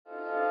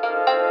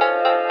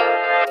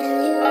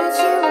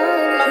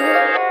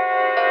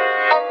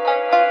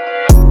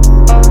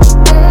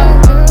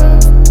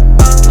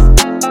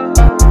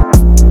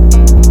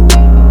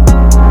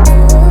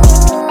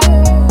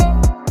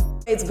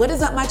What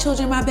is up, my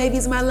children, my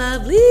babies, my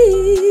lovelies?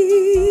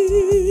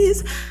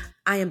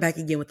 I am back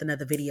again with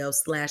another video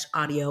 /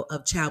 audio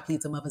of Child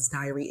Please a Mother's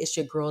Diary. It's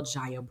your girl,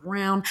 Jaya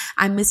Brown.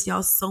 I miss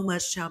y'all so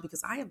much, child,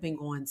 because I have been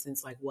going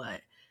since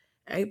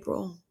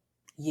April?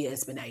 Yeah,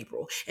 it's been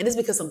April. And it's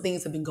because some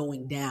things have been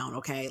going down,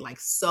 okay? Like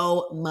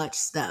so much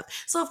stuff.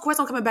 So, of course,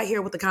 I'm coming back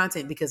here with the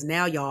content because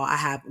now, y'all, I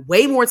have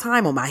way more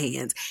time on my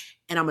hands.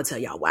 And I'm going to tell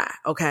y'all why,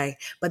 okay?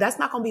 But that's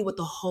not going to be what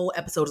the whole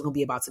episode is going to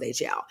be about today,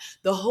 y'all.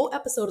 The whole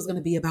episode is going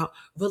to be about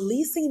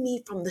releasing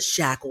me from the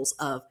shackles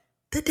of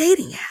the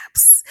dating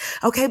apps,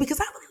 okay? Because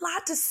I have a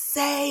lot to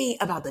say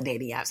about the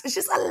dating apps. It's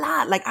just a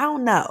lot. Like, I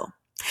don't know.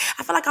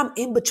 I feel like I'm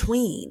in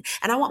between,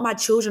 and I want my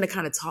children to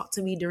kind of talk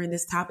to me during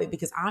this topic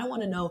because I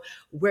want to know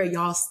where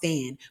y'all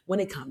stand when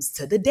it comes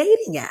to the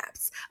dating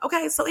apps.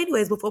 Okay, so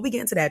anyways, before we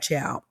get into that,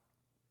 child,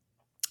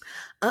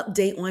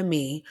 update on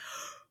me.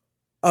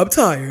 I'm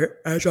tired,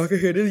 as y'all can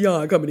hear this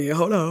yawn coming in.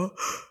 Hold on.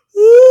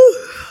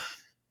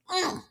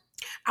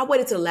 I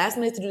waited till the last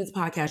minute to do this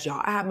podcast,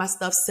 y'all. I have my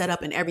stuff set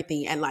up and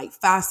everything at like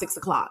 5, 6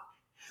 o'clock.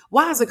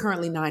 Why is it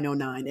currently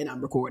 9:09 and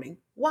I'm recording?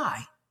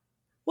 Why?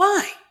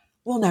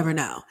 We'll never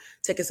know.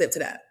 Take a sip to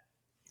that.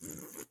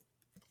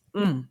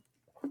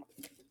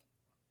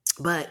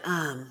 But,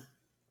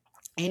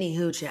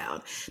 anywho,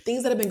 child,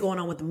 things that have been going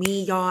on with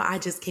me, y'all. I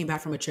just came back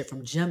from a trip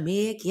from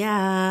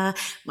Jamaica,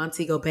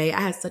 Montego Bay.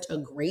 I had such a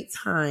great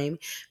time.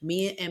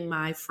 Me and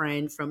my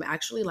friend from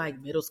actually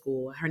like middle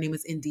school, her name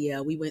is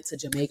India. We went to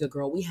Jamaica,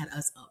 girl. We had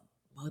us a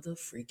mother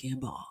freaking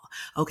ball.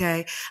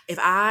 Okay.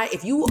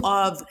 If you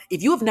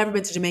have never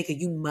been to Jamaica,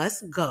 you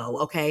must go.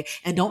 Okay.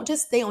 And don't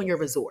just stay on your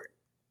resort.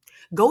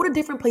 Go to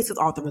different places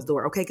off the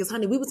resort, okay? Because,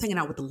 honey, we was hanging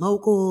out with the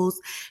locals.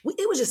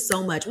 It was just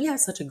so much. We had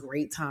such a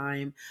great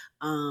time.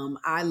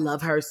 I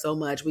love her so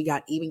much. We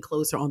got even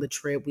closer on the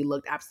trip. We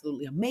looked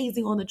absolutely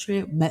amazing on the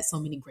trip. Met so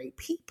many great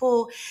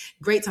people.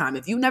 Great time.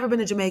 If you've never been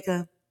to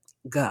Jamaica,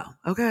 go,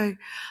 okay?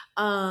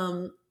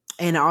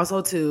 And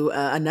also, to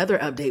another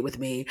update with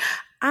me,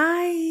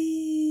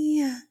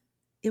 I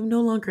am no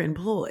longer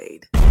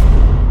employed.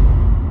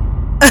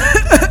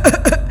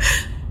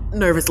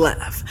 Nervous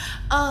laugh.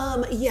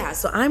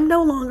 So I'm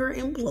no longer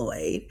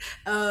employed.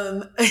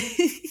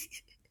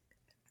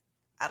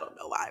 I don't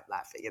know why I'm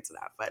laughing. It's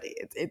not funny.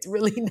 It's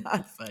really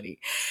not funny.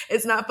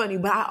 It's not funny,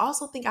 but I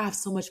also think I have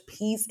so much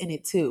peace in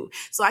it too.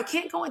 So I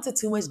can't go into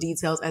too much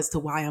details as to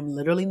why I'm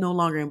literally no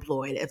longer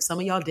employed. If some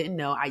of y'all didn't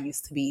know, I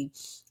used to be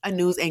a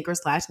news anchor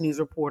 / news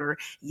reporter.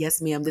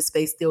 Yes, ma'am. This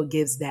space still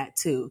gives that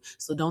too.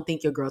 So don't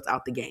think your girl's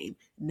out the game.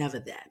 Never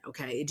that.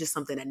 Okay. It's just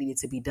something that needed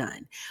to be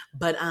done.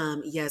 But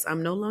yes,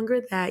 I'm no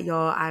longer that,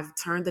 y'all. I've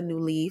turned a new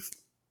leaf.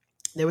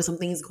 There were some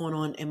things going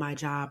on in my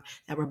job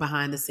that were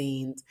behind the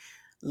scenes,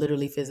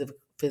 literally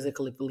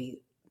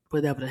physically,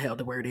 whatever the hell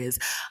the word is.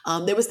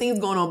 There was things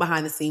going on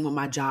behind the scene with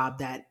my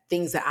job,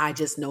 things that I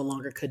just no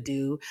longer could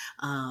do.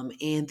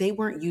 And they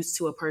weren't used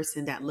to a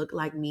person that looked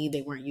like me.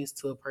 They weren't used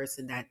to a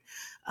person that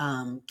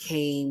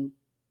came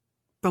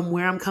from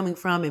where I'm coming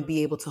from and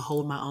be able to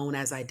hold my own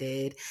as I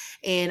did.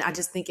 And I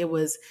just think it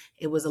was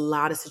a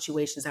lot of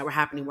situations that were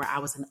happening where I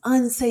was in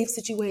unsafe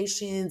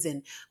situations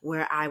and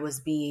where I was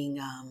being,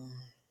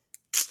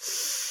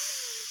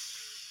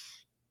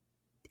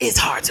 it's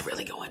hard to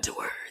really go into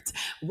words.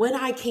 When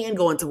I can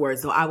go into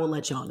words, though, I will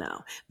let y'all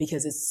know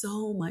because it's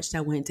so much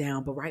that went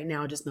down. But right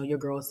now, just know your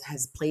girl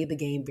has played the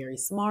game very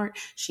smart.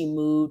 She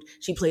moved.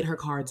 She played her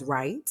cards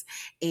right.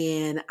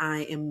 And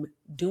I am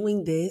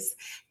doing this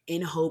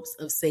in hopes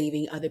of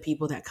saving other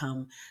people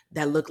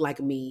that look like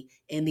me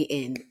in the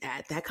end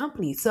at that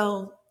company.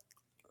 So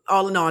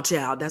all in all,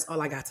 child, that's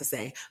all I got to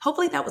say.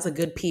 Hopefully that was a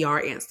good PR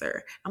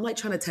answer. I'm like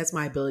trying to test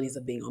my abilities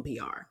of being on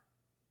PR.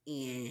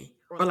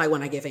 Or like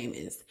when I get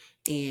famous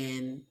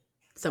and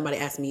somebody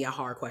asks me a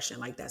hard question,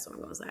 like that's what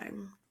I'm going to say.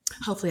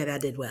 Hopefully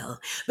that did well.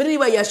 But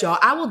anyway, yes, y'all,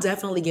 I will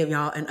definitely give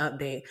y'all an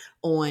update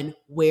on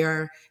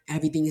where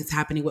everything is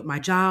happening with my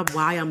job,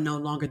 why I'm no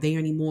longer there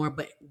anymore,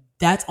 but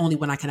that's only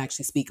when I can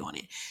actually speak on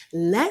it.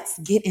 Let's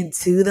get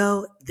into,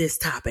 though, this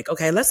topic,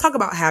 okay? Let's talk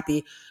about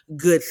happy,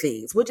 good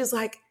things, which is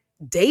like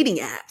dating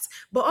apps.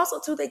 But also,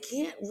 too, they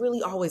can't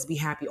really always be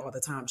happy all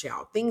the time,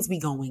 child. Things be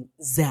going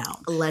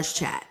down. Let's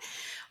chat.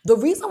 The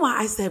reason why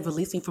I said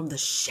release me from the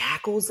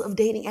shackles of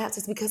dating apps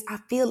is because I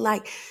feel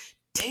like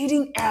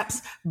dating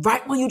apps,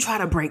 right when you try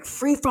to break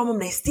free from them,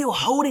 they still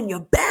holding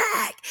your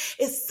back.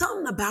 It's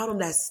something about them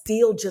that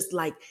still just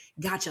like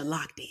got you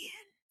locked in.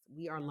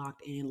 We are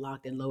locked in,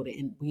 locked and loaded,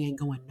 and we ain't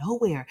going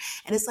nowhere.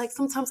 And it's like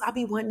sometimes I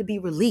be wanting to be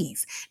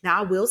released. Now,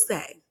 I will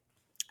say,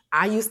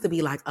 I used to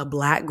be like a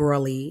black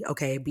girly,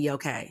 okay, be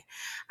okay.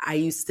 I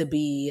used to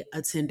be a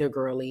Tinder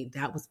girly.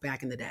 That was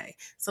back in the day.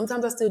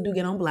 Sometimes I still do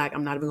get on black.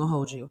 I'm not even gonna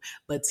hold you.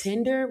 But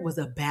Tinder was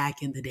a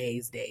back in the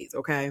days,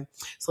 okay?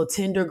 So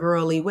Tinder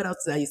girly, what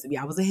else did I used to be?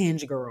 I was a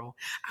Hinge girl.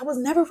 I was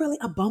never really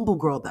a Bumble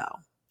girl though.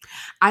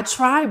 I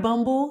tried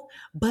Bumble,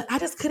 but I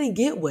just couldn't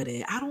get with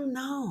it. I don't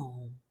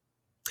know.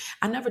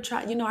 I never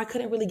tried, I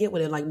couldn't really get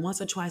with it. Like once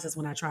or twice is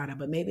when I tried it,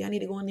 but maybe I need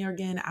to go in there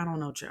again. I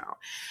don't know, child.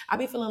 I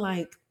be feeling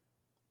like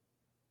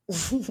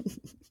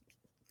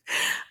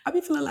I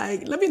be feeling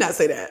like, let me not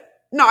say that.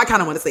 No, I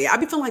kind of want to say it. I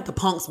be feeling like the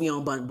punks be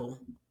on Bumble.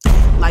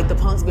 Like the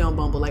punks be on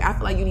Bumble. Like I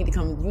feel like you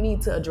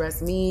need to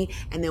address me.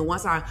 And then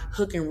once I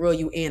hook and reel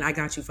you in, I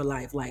got you for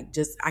life. Like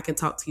just, I can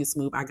talk to you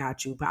smooth. I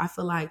got you. But I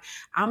feel like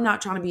I'm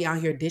not trying to be out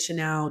here dishing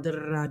out,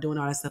 doing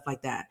all that stuff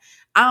like that.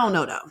 I don't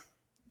know though.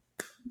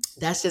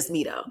 That's just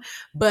me though.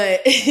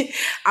 But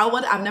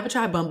I've never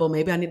tried Bumble.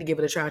 Maybe I need to give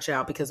it a try,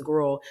 child, because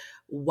girl,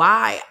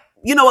 why?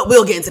 You know what?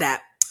 We'll get into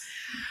that.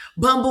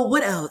 Bumble,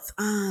 what else?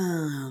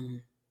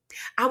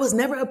 I was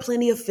never a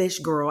plenty of fish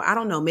girl. I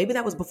don't know. Maybe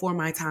that was before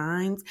my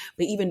times,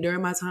 but even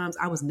during my times,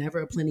 I was never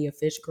a plenty of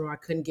fish girl. I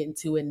couldn't get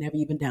into it, never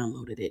even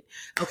downloaded it.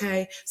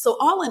 Okay. So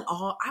all in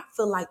all, I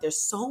feel like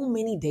there's so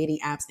many dating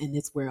apps in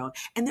this world,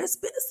 and there's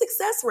been a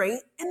success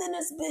rate, and then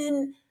there's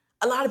been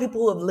a lot of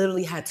people who have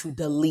literally had to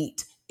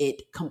delete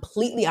it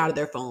completely out of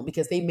their phone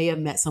because they may have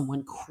met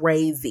someone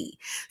crazy.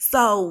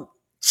 So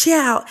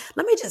child,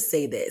 let me just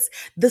say this.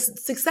 The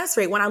success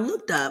rate, when I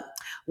looked up,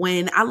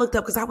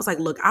 because I was like,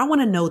 look, I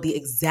want to know the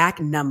exact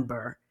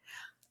number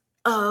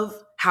of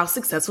how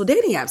successful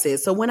dating apps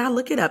is. So when I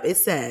look it up, it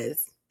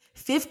says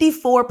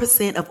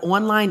 54% of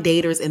online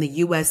daters in the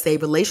US say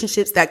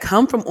relationships that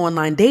come from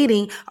online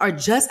dating are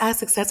just as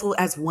successful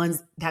as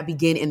ones that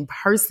begin in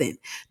person.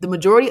 The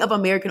majority of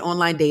American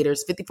online daters,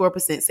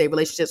 54%, say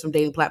relationships from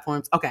dating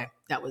platforms. Okay,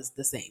 that was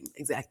the same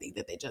exact thing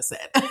that they just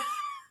said.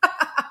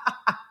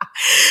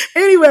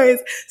 Anyways,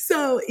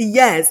 so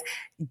yes,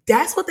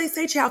 that's what they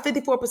say, child,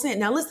 54%.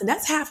 Now listen,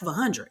 that's half of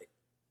 100.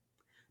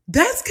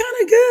 That's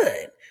kind of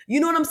good. You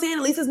know what I'm saying?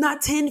 At least it's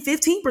not 10,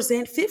 15%,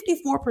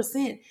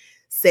 54%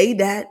 say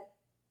that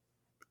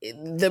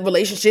the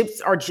relationships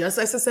are just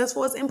as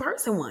successful as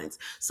in-person ones.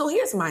 So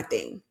here's my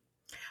thing.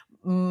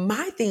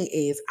 My thing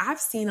is I've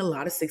seen a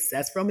lot of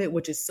success from it,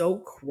 which is so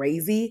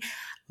crazy.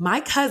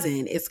 My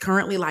cousin is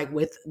currently like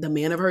with the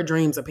man of her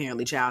dreams,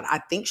 apparently, child. I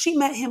think she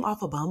met him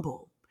off of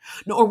Bumble.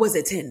 No, or was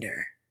it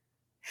Tinder?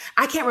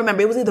 I can't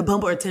remember. It was either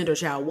Bumble or Tinder,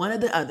 child. One or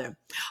the other.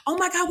 Oh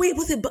my God, wait,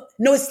 was it?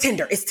 No, it's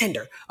Tinder. It's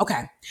Tinder.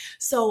 Okay.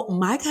 So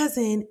my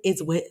cousin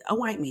is with a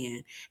white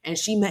man and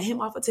she met him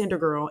off a Tinder,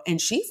 girl,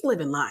 and she's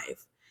living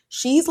life.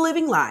 She's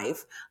living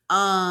life.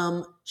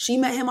 She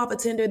met him off a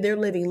Tinder. They're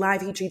living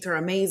life. He treats her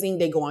amazing.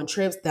 They go on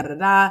trips, da da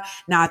da.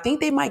 Now I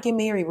think they might get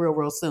married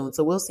real soon.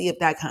 So we'll see if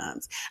that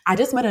comes. I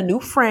just met a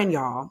new friend,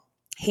 y'all,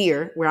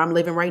 here where I'm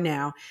living right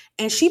now.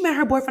 And she met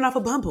her boyfriend off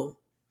of Bumble.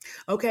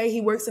 Okay.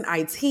 He works in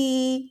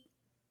IT.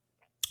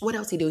 What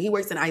else he do? He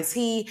works in IT.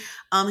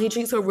 He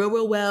treats her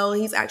real well.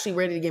 He's actually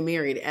ready to get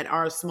married at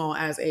our small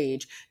ass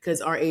age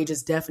because our age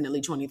is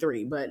definitely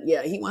 23. But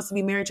yeah, he wants to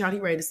be married, child. He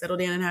ready to settle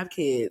down and have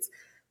kids.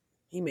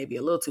 He may be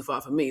a little too far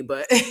for me,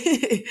 but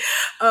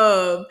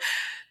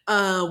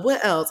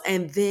what else?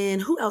 And then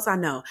who else I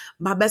know?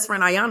 My best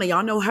friend Ayana,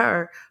 y'all know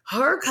her.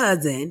 Her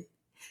cousin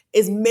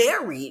is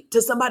married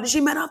to somebody she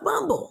met off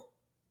Bumble.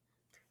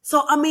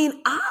 So I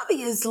mean,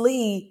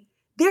 obviously,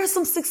 there's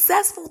some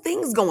successful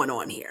things going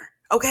on here.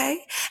 Okay.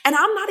 And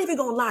I'm not even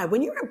going to lie.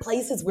 When you're in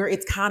places where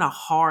it's kind of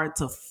hard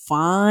to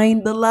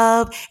find the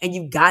love and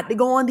you got to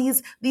go on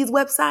these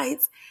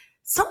websites,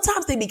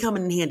 sometimes they be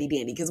coming in handy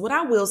dandy. Because what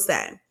I will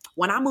say,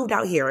 when I moved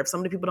out here, if some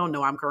of the people don't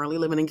know, I'm currently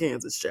living in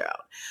Kansas,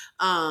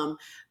 child.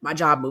 My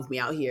job moved me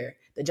out here,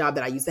 the job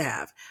that I used to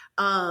have.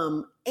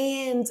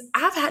 And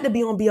I've had to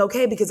be on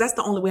BOK because that's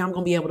the only way I'm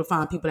going to be able to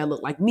find people that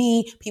look like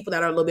me, people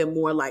that are a little bit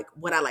more like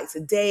what I like to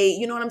date,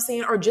 you know what I'm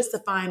saying? Or just to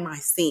find my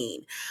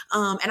scene.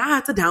 And I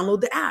had to download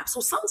the app. So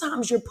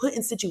sometimes you're put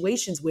in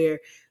situations where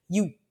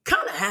you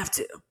kind of have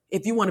to,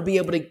 if you want to be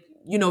able to,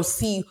 you know,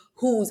 see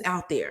who's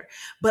out there.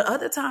 But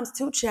other times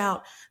too,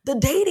 child, the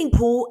dating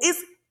pool is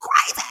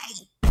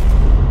crazy.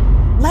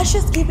 Let's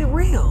just keep it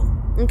real.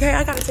 Okay,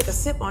 I got to take a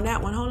sip on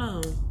that one. Hold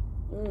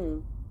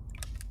on.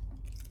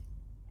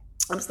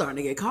 I'm starting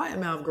to get caught in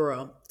mouth,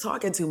 girl.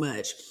 Talking too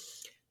much.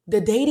 The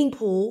dating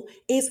pool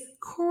is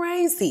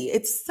crazy.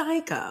 It's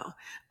psycho.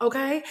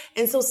 Okay?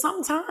 And so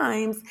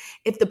sometimes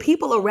if the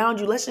people around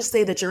you, let's just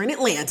say that you're in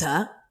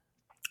Atlanta,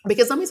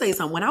 because let me tell you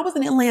something. When I was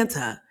in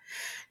Atlanta,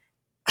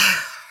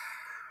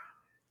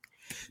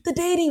 the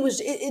dating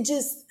was, it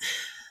just...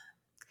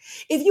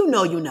 If you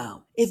know, you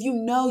know. If you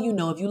know, you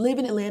know. If you live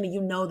in Atlanta,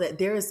 you know that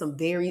there is some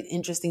very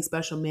interesting,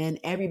 special men.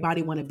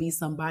 Everybody want to be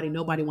somebody.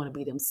 Nobody want to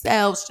be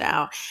themselves,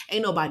 child.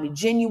 Ain't nobody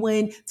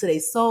genuine to their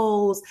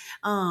souls.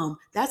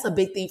 That's a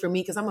big thing for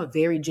me because I'm a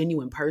very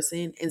genuine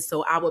person. And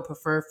so I would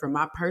prefer for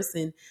my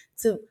person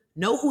to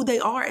know who they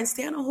are and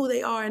stand on who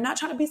they are and not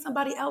try to be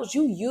somebody else.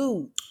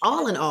 You.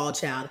 All in all,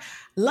 child,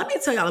 let me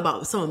tell y'all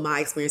about some of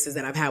my experiences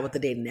that I've had with the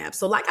dating app.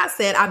 So like I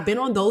said, I've been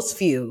on those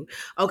few,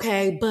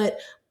 okay? But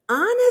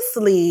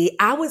honestly,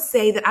 I would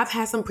say that I've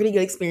had some pretty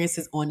good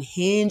experiences on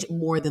Hinge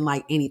more than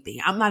like anything.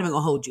 I'm not even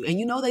gonna hold you. And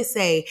you know, they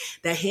say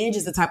that Hinge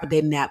is the type of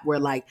dating app where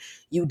like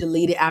you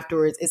delete it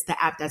afterwards. It's the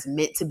app that's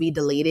meant to be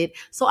deleted.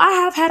 So I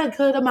have had a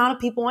good amount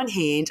of people on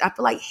Hinge. I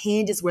feel like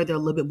Hinge is where they're a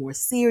little bit more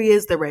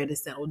serious. They're ready to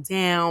settle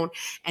down.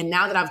 And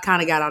now that I've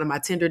kind of got out of my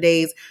Tinder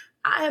days,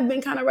 I have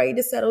been kind of ready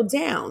to settle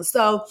down.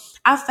 So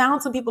I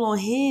found some people on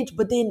Hinge,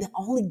 but then the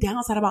only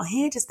downside about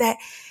Hinge is that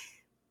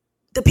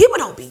the people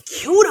don't be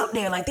cute up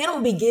there. Like, they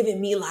don't be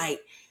giving me like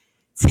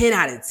 10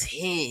 out of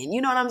 10.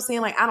 You know what I'm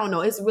saying? Like, I don't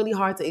know. It's really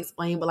hard to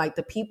explain, but like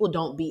the people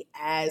don't be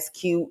as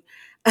cute.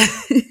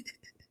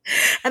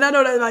 And I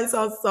know that might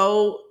sound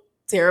so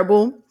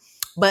terrible,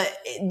 but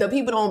the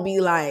people don't be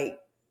like,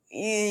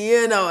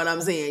 you know what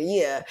I'm saying?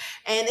 Yeah.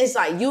 And it's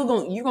like you're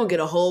gonna get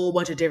a whole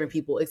bunch of different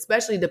people,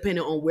 especially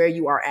depending on where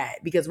you are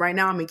at. Because right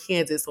now I'm in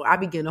Kansas, so I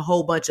be getting a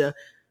whole bunch of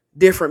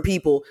different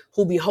people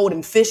who be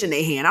holding fish in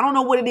their hand. I don't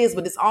know what it is,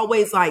 but it's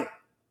always like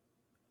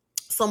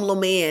some little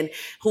man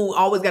who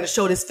always got to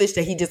show this fish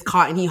that he just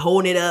caught, and he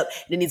holding it up,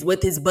 and then he's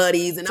with his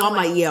buddies. And so I'm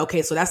like, yeah,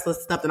 okay, so that's the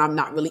stuff that I'm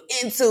not really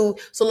into.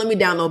 So let me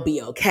download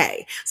Be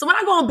Okay. So when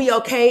I go on Be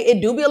Okay,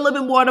 it do be a little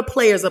bit more of the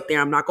players up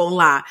there. I'm not going to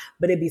lie,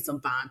 but it be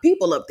some fine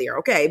people up there.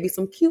 Okay. It be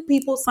some cute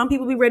people. Some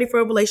people be ready for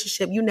a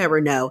relationship. You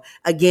never know.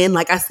 Again,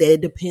 like I said,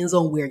 it depends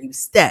on where you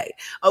stay.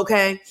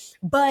 Okay.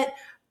 But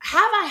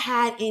have I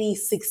had any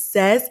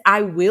success?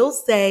 I will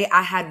say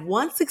I had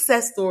one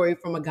success story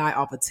from a guy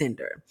off of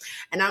Tinder.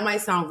 And I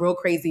might sound real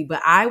crazy,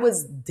 but I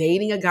was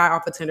dating a guy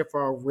off of Tinder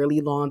for a really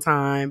long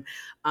time.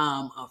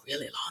 A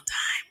really long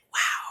time.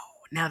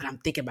 Wow. Now that I'm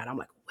thinking about it, I'm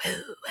like,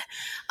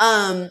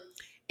 whoa.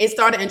 It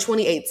started in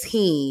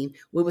 2018.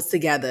 We was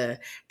together.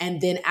 And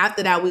then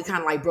after that, we kind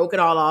of like broke it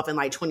all off in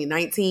like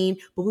 2019.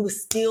 But we were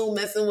still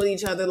messing with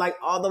each other like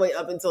all the way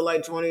up until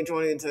like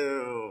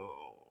 2022.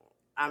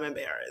 I'm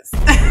embarrassed.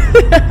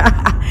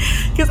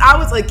 Because I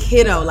was a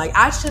kiddo. Like,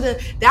 I should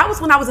have, that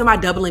was when I was in my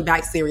doubling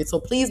back series. So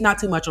please, not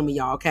too much on me,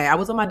 y'all. Okay. I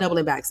was on my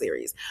doubling back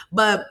series,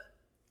 but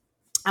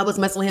I was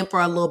messing with him for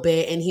a little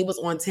bit, and he was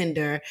on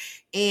Tinder.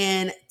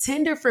 And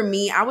Tinder for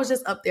me, I was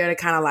just up there to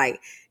kind of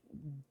like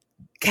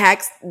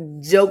cacks,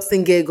 jokes,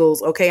 and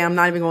giggles. Okay, I'm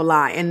not even gonna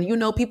lie. And you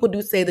know, people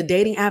do say the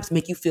dating apps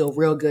make you feel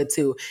real good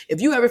too.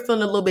 If you ever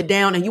feeling a little bit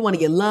down and you want to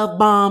get love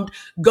bombed,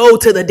 go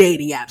to the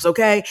dating apps.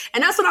 Okay,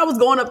 and that's what I was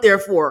going up there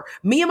for.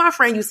 Me and my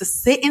friend used to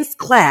sit in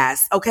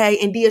class. Okay,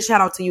 and Dia, shout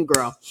out to you,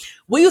 girl.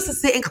 We used to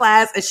sit in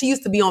class, and she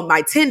used to be on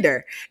my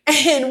Tinder,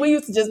 and we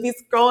used to just be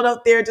scrolling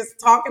up there, just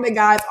talking to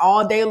guys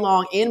all day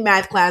long in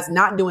math class,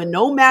 not doing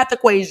no math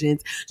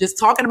equations, just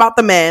talking about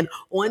the men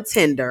on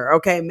Tinder.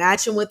 Okay,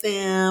 matching with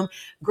them.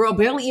 Girl,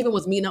 barely even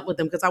was meeting up with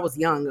them because I was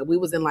young. We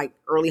was in like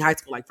early high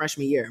school, like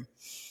freshman year.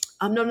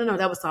 No,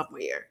 that was sophomore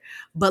year.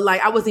 But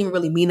like I wasn't even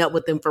really meeting up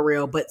with them for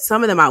real. But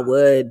some of them I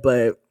would,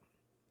 but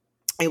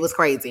it was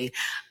crazy.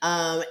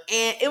 And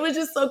it was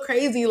just so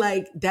crazy.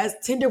 Like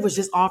that Tinder was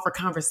just all for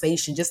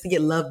conversation, just to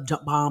get love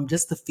bombed,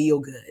 just to feel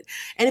good.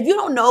 And if you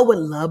don't know what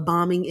love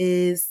bombing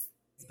is,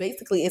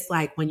 basically it's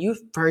like when you're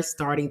first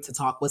starting to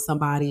talk with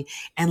somebody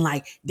and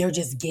like they're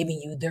just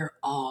giving you their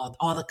all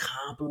the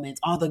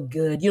compliments, all the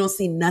good. You don't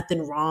see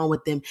nothing wrong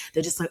with them.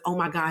 They're just like, oh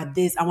my God,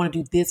 this, I want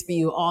to do this for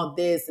you, all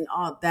this and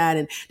all that.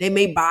 And they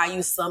may buy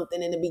you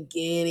something in the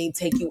beginning,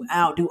 take you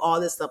out, do all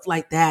this stuff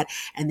like that.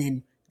 And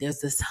then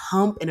there's this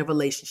hump in a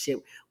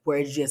relationship where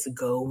it just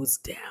goes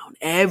down.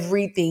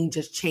 Everything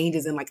just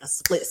changes in like a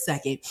split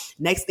second.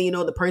 Next thing you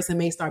know, the person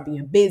may start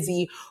being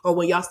busy, or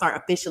when y'all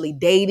start officially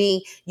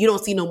dating, you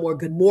don't see no more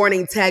good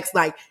morning texts.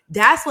 Like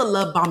that's what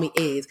love bombing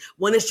is.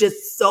 When it's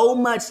just so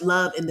much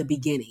love in the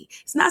beginning.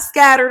 It's not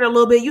scattered a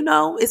little bit, you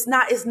know, it's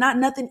not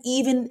nothing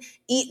even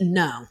eaten.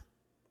 No.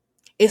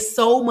 It's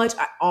so much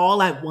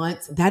all at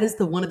once. That is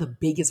one of the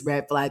biggest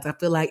red flags, I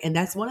feel like. And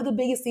that's one of the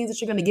biggest things that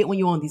you're going to get when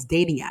you're on these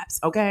dating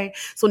apps, okay?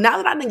 So now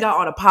that I done got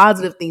all the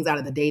positive things out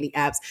of the dating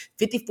apps,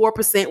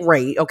 54%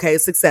 rate, okay,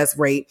 success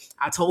rate.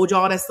 I told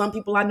y'all that some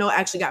people I know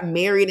actually got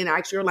married and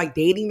actually are like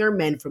dating their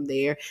men from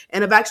there.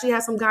 And I've actually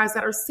had some guys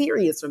that are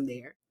serious from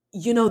there.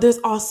 You know, there's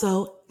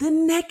also the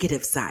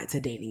negative side to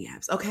dating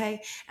apps,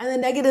 okay? And the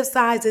negative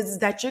side is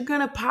that you're going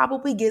to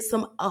probably get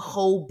a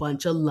whole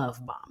bunch of love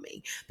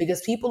bombing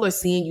because people are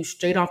seeing you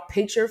straight off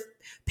picture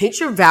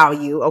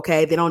value,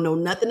 okay? They don't know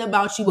nothing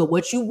about you but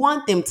what you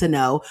want them to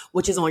know,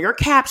 which is on your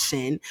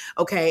caption,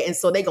 okay? And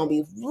so they're going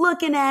to be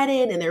looking at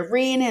it and they're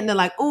reading it and they're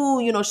like, ooh,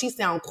 you know, she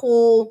sound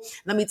cool.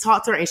 Let me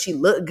talk to her, and she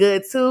look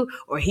good too,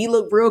 or he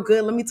look real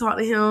good. Let me talk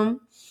to him,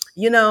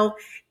 you know?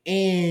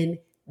 And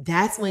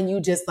that's when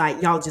you just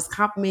like, y'all just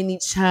compliment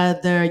each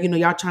other. You know,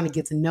 y'all trying to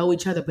get to know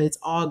each other, but it's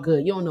all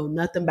good. You don't know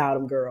nothing about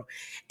them, girl.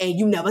 And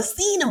you never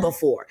seen them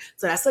before.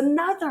 So that's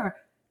another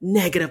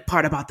negative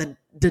part about the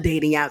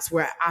dating apps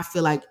where I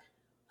feel like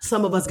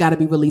some of us got to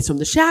be released from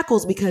the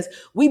shackles because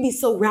we be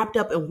so wrapped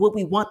up in what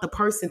we want the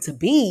person to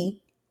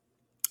be.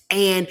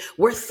 And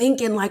we're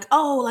thinking like,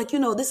 oh, like, you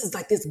know, this is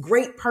like this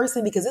great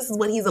person because this is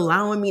what he's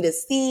allowing me to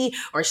see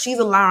or she's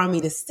allowing me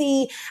to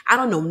see. I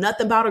don't know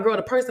nothing about a girl.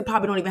 The person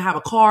probably don't even have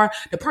a car.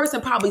 The person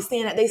probably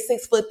saying that they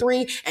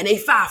 6'3" and they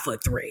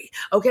 5'3".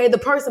 Okay. The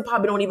person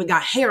probably don't even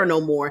got hair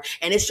no more.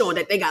 And it's showing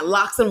that they got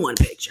locks in one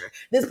picture.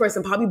 This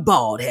person probably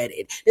bald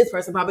headed. This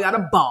person probably got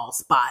a bald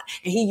spot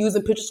and he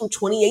using pictures from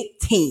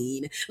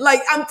 2018. Like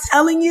I'm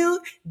telling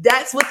you,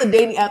 that's what the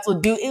dating apps will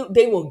do.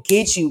 They will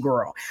get you,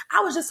 girl.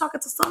 I was just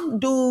talking to some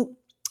dude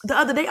the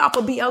other day off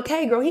of Be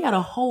Okay, girl. He had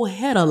a whole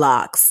head of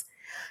locks.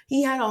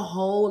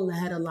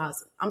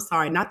 I'm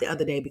sorry, not the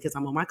other day because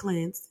I'm on my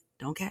cleanse.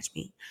 Don't catch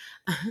me.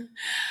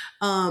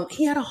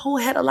 He had a whole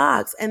head of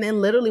locks. And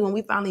then literally when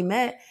we finally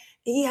met,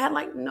 he had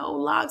like no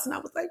locks. And I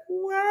was like,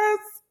 what?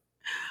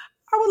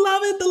 I was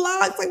loving the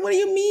locks. Like, what do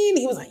you mean?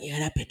 He was like, yeah,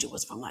 that picture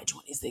was from like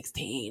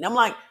 2016. I'm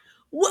like,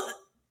 what?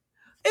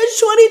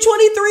 It's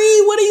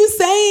 2023. What are you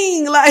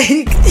saying?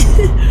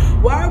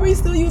 Like, why are we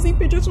still using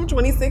pictures from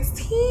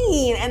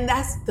 2016? And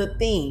that's the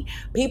thing.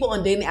 People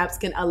on dating apps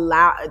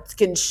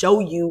can show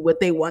you what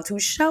they want to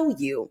show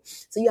you.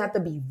 So you have to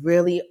be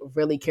really,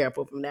 really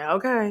careful from that.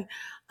 Okay.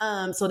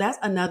 So that's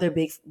another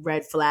big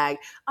red flag.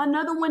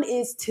 Another one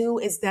is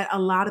that a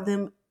lot of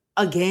them,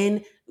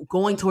 again,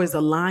 going towards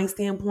the lying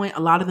standpoint, a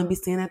lot of them be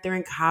saying that they're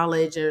in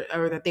college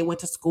or that they went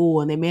to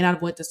school and they may not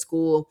have went to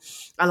school.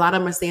 A lot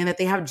of them are saying that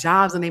they have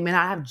jobs and they may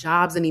not have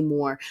jobs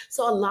anymore.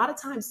 So a lot of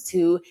times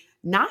too,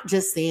 not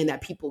just saying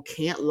that people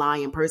can't lie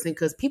in person,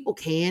 because people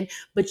can,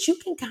 but you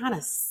can kind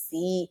of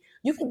see,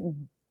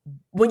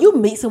 when you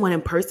meet someone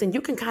in person,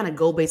 you can kind of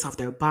go based off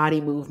their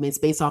body movements,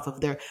 based off of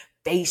their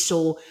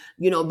facial,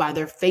 by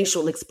their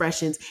facial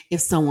expressions,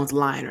 if someone's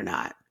lying or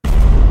not.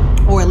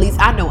 Or at least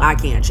I know I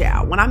can,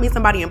 child. When I meet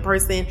somebody in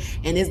person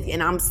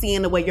and I'm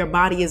seeing the way your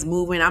body is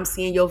moving, I'm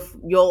seeing your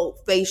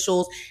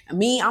facials.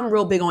 I'm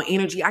real big on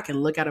energy. I can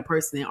look at a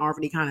person and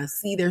already kind of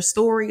see their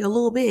story a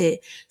little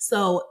bit.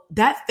 So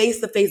that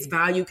face-to-face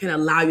value can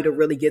allow you to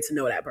really get to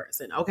know that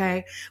person,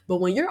 okay? But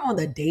when you're on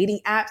the dating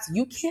apps,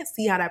 you can't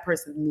see how that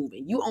person's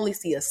moving. You only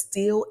see a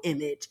still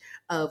image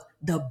of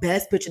the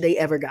best picture they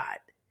ever got.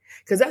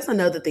 Because that's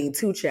another thing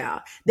too,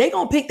 child. They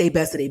gonna pick their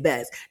best of their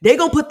best. They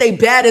gonna put their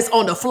baddest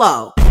on the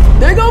flow.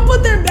 They're gonna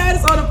put their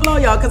baddest on the flow,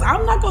 y'all. Because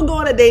I'm not gonna go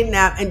on a dating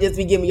app and just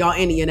be giving y'all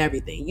any and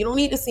everything. You don't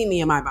need to see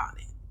me in my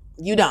bonnet.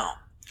 You don't.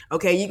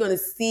 Okay, you're gonna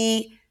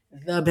see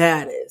the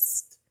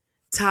baddest,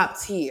 top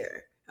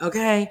tier.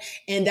 Okay,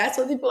 and that's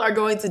what people are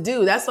going to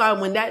do. That's why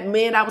when that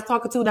man I was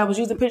talking to that was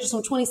using pictures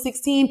from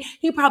 2016,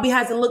 he probably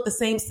hasn't looked the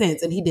same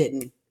since, and he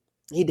didn't.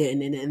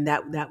 And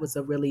that was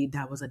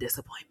a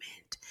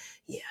disappointment.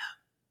 Yeah.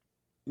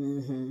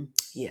 Mm-hmm.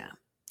 Yeah,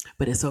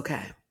 but it's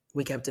okay.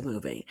 We kept it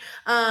moving.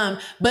 But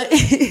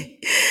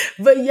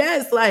but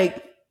yes,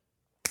 like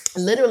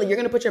literally, you're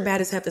gonna put your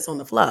baddest heifers on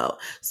the flow.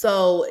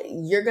 So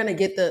you're gonna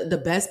get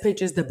the best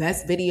pictures, the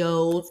best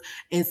videos,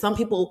 and some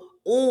people.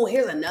 Oh,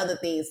 here's another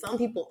thing. Some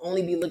people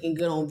only be looking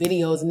good on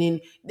videos, and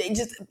then they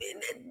just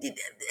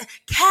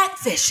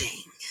catfishing.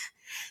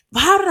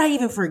 How did I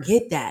even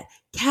forget that?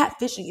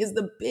 Catfishing is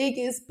the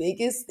biggest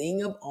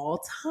thing of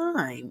all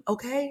time,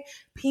 okay?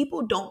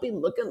 People don't be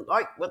looking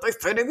like what they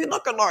say they be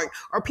looking like,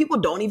 or people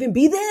don't even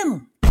be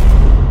them.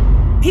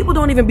 People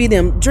don't even be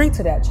them. Drink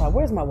to that, child.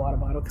 Where's my water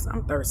bottle? Because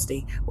I'm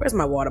thirsty. Where's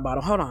my water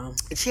bottle? Hold on.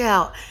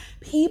 Child,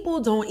 people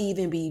don't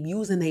even be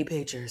using their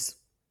pictures,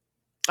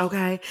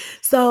 okay?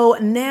 So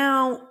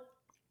now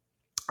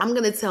I'm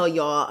going to tell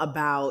y'all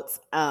about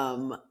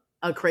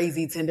a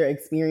crazy Tinder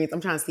experience.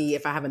 I'm trying to see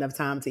if I have enough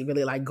time to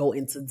really like go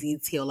into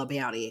detail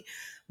about it.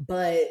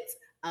 But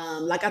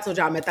like I told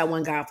y'all, I met that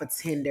one guy for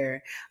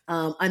Tinder.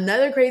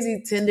 Another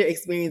crazy Tinder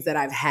experience that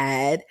I've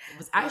had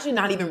was actually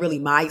not even really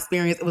my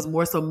experience. It was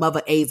more so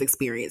Mother A's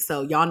experience.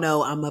 So y'all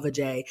know I'm Mother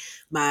J.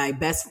 My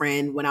best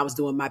friend when I was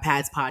doing my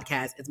past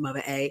podcast is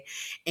Mother A.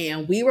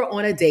 And we were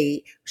on a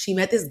date. She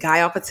met this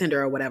guy off of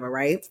Tinder or whatever,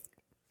 right?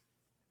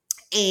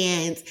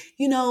 And,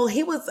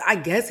 I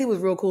guess he was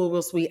real cool,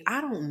 real sweet. I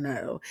don't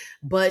know.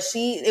 But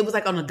it was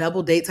like on a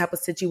double date type of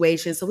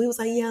situation. So we was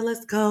like, yeah,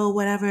 let's go,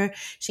 whatever.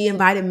 She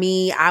invited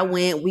me. I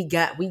went. We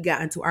got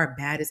into our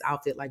baddest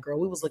outfit. Like, girl,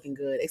 we was looking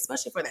good,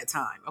 especially for that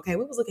time. Okay,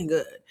 we was looking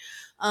good.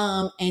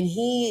 And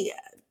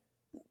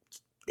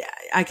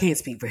I can't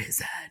speak for his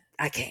side.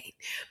 I can't.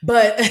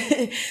 But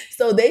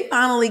so they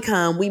finally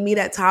come. We meet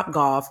at Top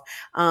Golf.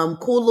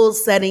 Cool little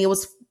setting. It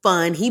was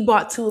fun. He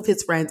brought two of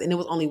his friends and it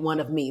was only one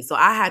of me. So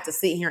I had to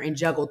sit here and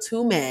juggle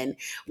two men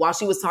while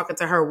she was talking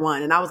to her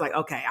one. And I was like,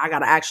 okay, I got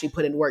to actually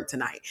put in work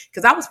tonight.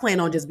 Because I was planning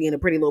on just being a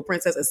pretty little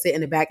princess and sit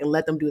in the back and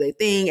let them do their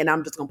thing. And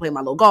I'm just going to play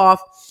my little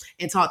golf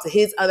and talk to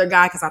his other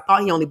guy because I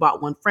thought he only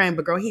bought one friend.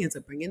 But girl, he ends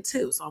up bringing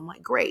two. So I'm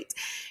like, great.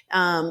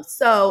 And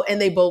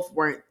they both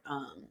weren't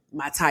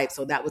my type.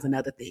 So that was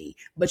another thing.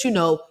 But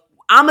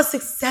I'm a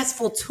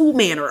successful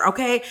two-manner,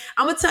 okay?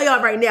 I'm going to tell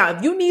y'all right now,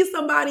 if you need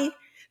somebody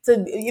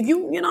if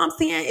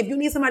you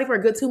need somebody for a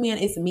good two-man,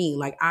 it's me.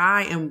 Like,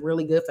 I am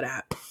really good for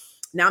that.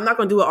 Now, I'm not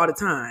going to do it all the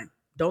time.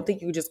 Don't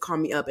think you can just call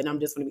me up and I'm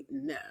just going to be,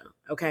 no,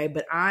 okay?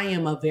 But I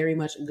am a very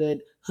much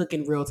good hook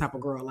and reel type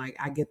of girl. Like,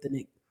 I get the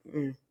nick.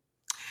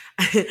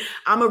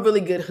 I'm a really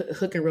good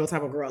hook and reel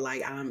type of girl.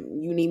 Like,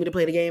 you need me to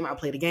play the game, I'll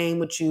play the game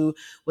with you,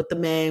 with the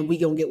man. We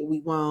going to get what we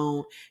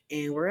want,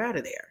 and we're out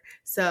of there.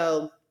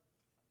 So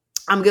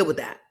I'm good with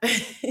that.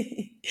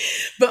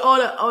 But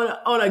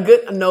on a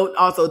good note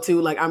also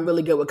too, like I'm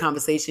really good with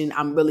conversation.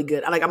 I'm really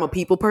good. I'm a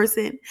people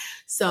person.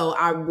 So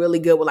I'm really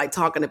good with like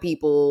talking to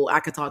people. I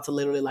could talk to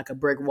literally like a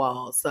brick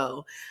wall.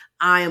 So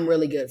I am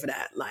really good for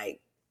that.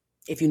 Like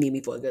if you need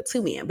me for a good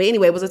two-man. But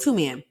anyway, it was a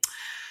two-man.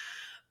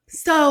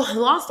 So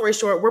long story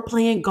short, we're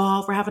playing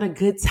golf. We're having a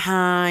good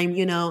time.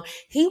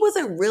 He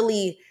wasn't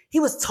really he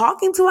was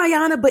talking to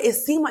Ayana, but it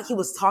seemed like he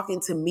was talking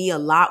to me a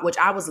lot, which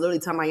I was literally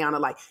telling Ayana,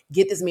 like,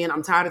 get this man.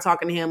 I'm tired of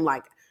talking to him.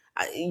 Like,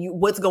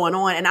 what's going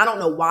on? And I don't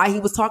know why he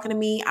was talking to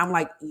me. I'm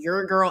like,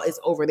 your girl is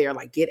over there.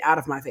 Like, get out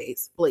of my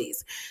face,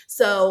 please.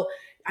 So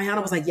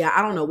Ayana was like, yeah,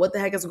 I don't know what the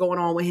heck is going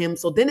on with him.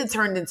 So then it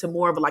turned into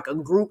more of like a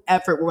group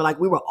effort where like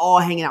we were all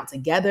hanging out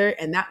together,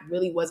 and that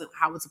really wasn't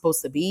how it's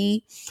supposed to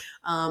be.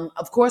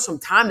 Of course, from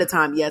time to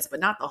time, yes, but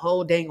not the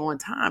whole dang on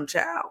time,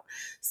 child.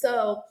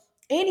 So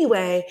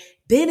anyway,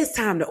 then it's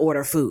time to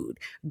order food.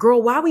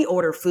 Girl, while we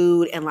order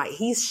food and like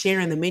he's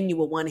sharing the menu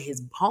with one of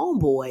his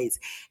homeboys,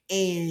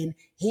 and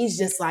he's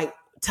just like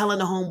telling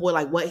the homeboy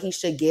like what he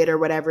should get or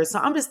whatever. So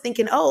I'm just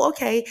thinking, oh,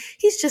 okay,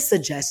 he's just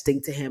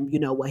suggesting to him,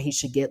 what he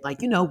should get, like,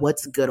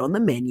 what's good on the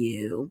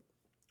menu.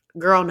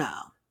 Girl, no.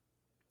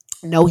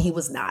 No, he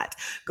was not.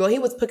 Girl, he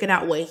was picking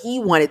out what he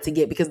wanted to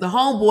get because the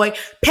homeboy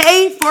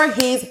paid for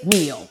his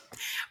meal.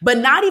 But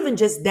not even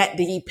just that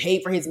did he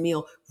pay for his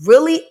meal.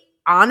 Really,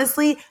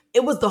 honestly,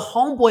 it was the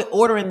homeboy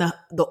ordering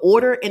the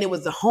order, and it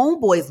was the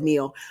homeboy's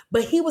meal,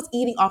 but he was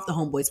eating off the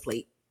homeboy's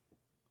plate.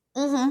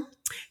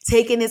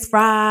 Taking his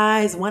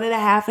fries,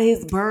 1.5 of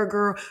his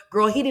burger.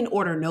 Girl, he didn't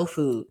order no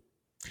food.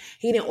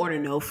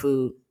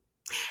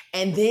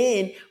 And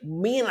then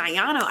me and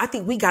Ayana, I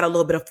think we got a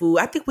little bit of food.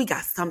 I think we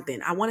got something.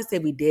 I want to say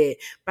we did.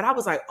 But I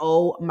was like,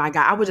 oh my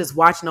God. I was just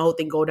watching the whole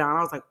thing go down.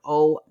 I was like,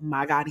 oh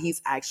my God,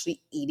 he's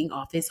actually eating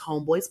off his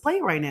homeboy's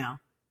plate right now.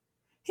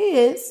 He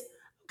is.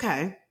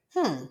 Okay.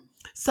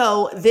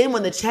 So then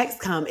when the checks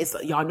come, it's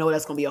y'all know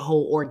that's going to be a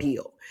whole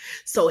ordeal.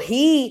 So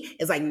he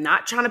is like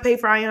not trying to pay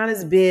for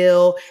Ayana's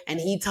bill, and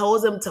he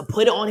tells him to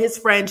put it on his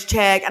friend's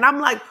check. And I'm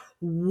like,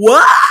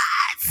 what?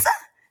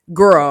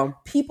 Girl,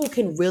 people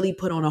can really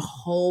put on a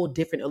whole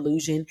different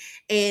illusion,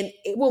 and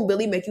it will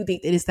really make you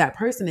think that it's that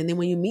person. And then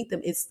when you meet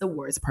them, it's the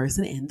worst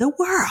person in the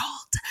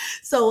world.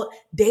 So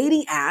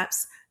dating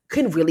apps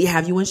can really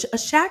have you in a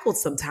shackle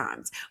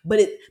sometimes.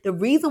 But the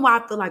reason why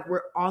I feel like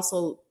we're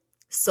also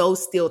so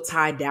still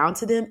tied down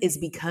to them is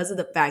because of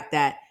the fact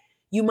that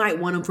you might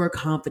want them for a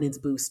confidence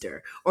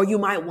booster, or you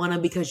might want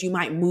them because you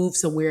might move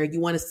somewhere.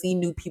 You want to see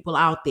new people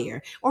out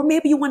there, or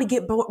maybe you want to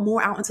get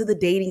more out into the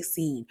dating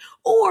scene,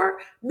 or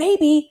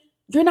maybe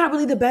you're not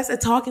really the best at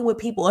talking with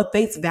people at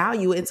face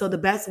value. And so the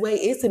best way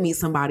is to meet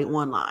somebody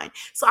online.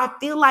 So I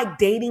feel like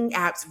dating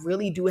apps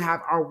really do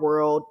have our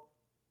world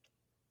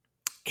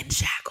in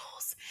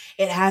shackles.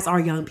 It has our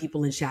young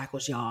people in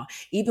shackles, y'all.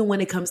 Even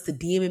when it comes to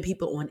DMing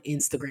people on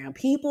Instagram,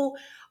 people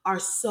are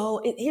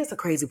here's the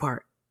crazy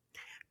part.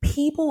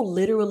 People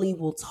literally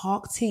will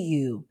talk to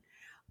you.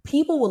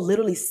 People will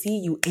literally see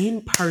you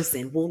in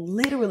person,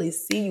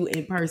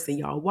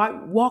 y'all.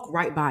 Walk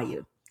right by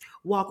you.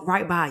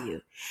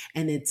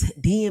 And then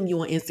DM you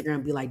on Instagram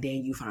and be like,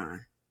 dang, you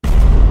fine.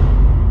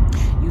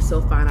 You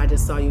so fine. I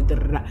just saw you.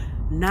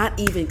 Not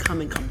even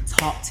come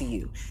talk to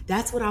you.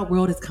 That's what our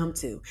world has come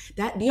to.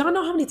 Do y'all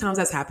know how many times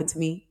that's happened to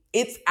me?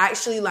 It's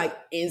actually like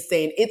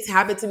insane. It's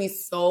happened to me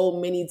so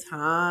many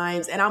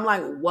times. And I'm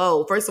like,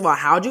 whoa, first of all,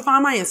 how'd you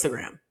find my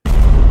Instagram?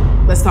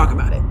 Let's talk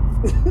about it.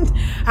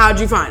 How'd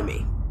you find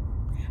me?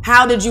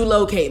 How did you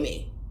locate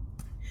me?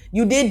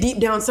 You did deep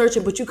down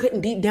searching, but you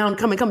couldn't deep down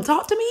come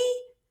talk to me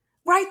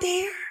right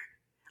there.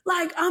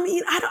 Like, I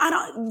mean, I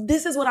don't,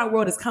 this is what our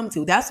world has come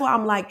to. That's why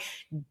I'm like,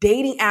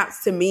 dating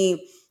apps to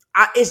me,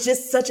 it's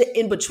just such an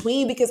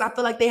in-between, because I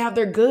feel like they have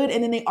their good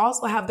and then they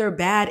also have their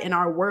bad in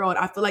our world.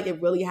 I feel like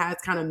it really has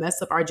kind of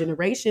messed up our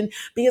generation,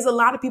 because a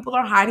lot of people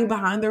are hiding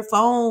behind their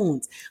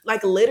phones.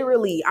 Like,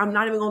 literally, I'm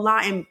not even gonna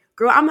lie. And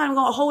girl, I'm not even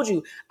gonna hold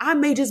you. I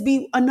may just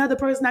be another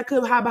person that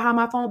could hide behind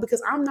my phone,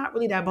 because I'm not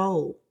really that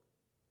bold.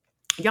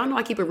 Y'all know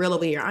I keep it real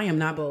over here. I am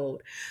not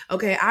bold.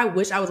 Okay. I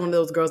wish I was one of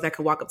those girls that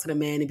could walk up to the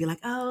man and be like,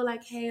 oh,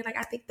 like, hey, like,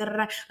 I think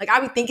da-da-da. Like, I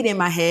be thinking in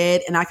my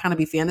head and I kind of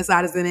be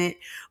fantasizing it.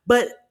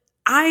 But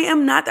I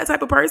am not that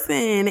type of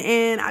person.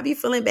 And I be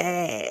feeling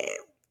bad.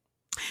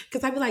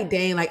 Because I be like,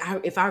 dang, like,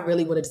 if I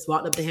really would have just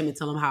walked up to him and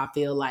told him how I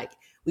feel, like,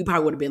 we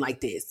probably would have been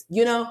like this,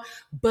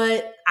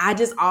 But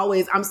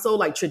I'm so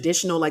like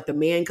traditional, like the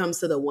man comes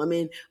to the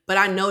woman. But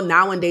I know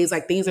nowadays,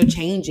 like, things are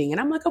changing.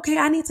 And I'm like, okay,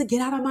 I need to get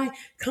out of my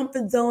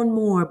comfort zone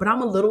more. But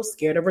I'm a little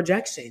scared of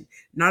rejection.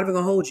 Not even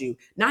gonna hold you.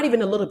 Not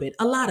even a little bit,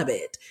 a lot of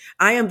it.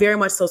 I am very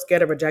much so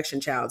scared of rejection,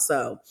 child.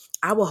 So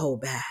I will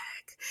hold back.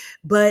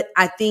 But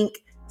I think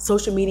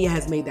social media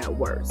has made that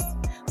worse.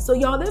 So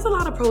y'all, there's a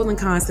lot of pros and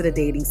cons to the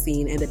dating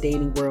scene and the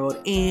dating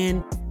world,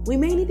 and we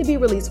may need to be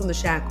released from the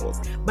shackles.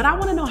 But I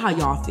want to know how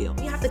y'all feel.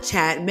 We have to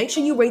chat. Make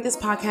sure you rate this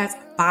podcast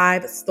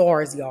 5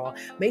 stars, y'all.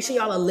 Make sure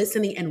y'all are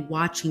listening and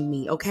watching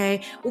me,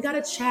 okay? We got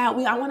to chat.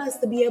 I want us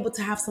to be able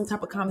to have some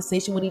type of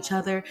conversation with each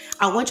other.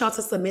 I want y'all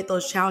to submit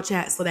those child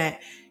chats so that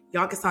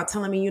y'all can start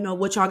telling me,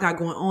 what y'all got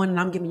going on, and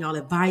I'm giving y'all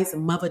advice,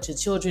 mother to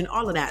children,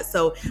 all of that.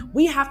 So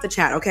we have to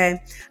chat,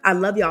 okay? I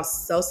love y'all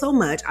so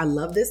much. I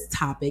love this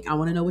topic. I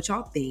want to know what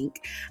y'all think.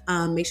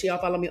 Make sure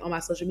y'all follow me on my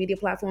social media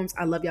platforms.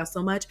 I love y'all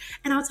so much,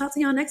 and I'll talk to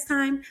y'all next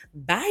time.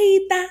 Bye.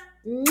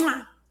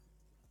 Mwah.